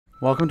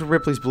Welcome to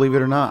Ripley's Believe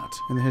It or Not,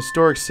 in the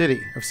historic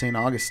city of St.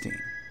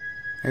 Augustine.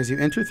 As you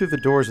enter through the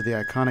doors of the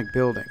iconic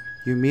building,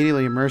 you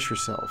immediately immerse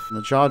yourself in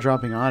the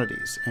jaw-dropping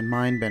oddities and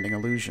mind-bending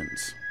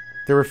illusions.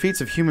 There were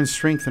feats of human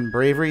strength and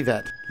bravery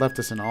that left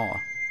us in awe.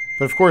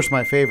 But of course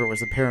my favorite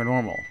was the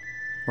paranormal,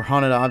 where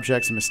haunted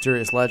objects and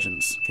mysterious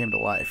legends came to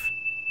life.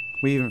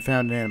 We even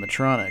found an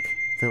animatronic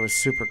that was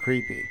super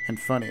creepy and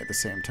funny at the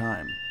same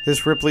time.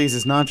 This Ripley's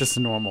is not just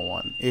a normal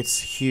one, it's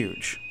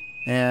huge.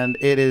 And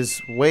it is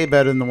way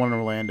better than the one in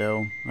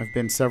Orlando. I've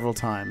been several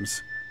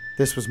times.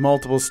 This was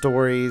multiple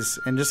stories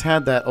and just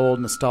had that old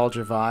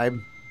nostalgia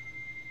vibe.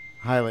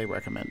 Highly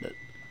recommend it.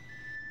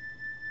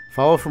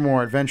 Follow for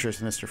more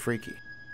adventures in Mr. Freaky.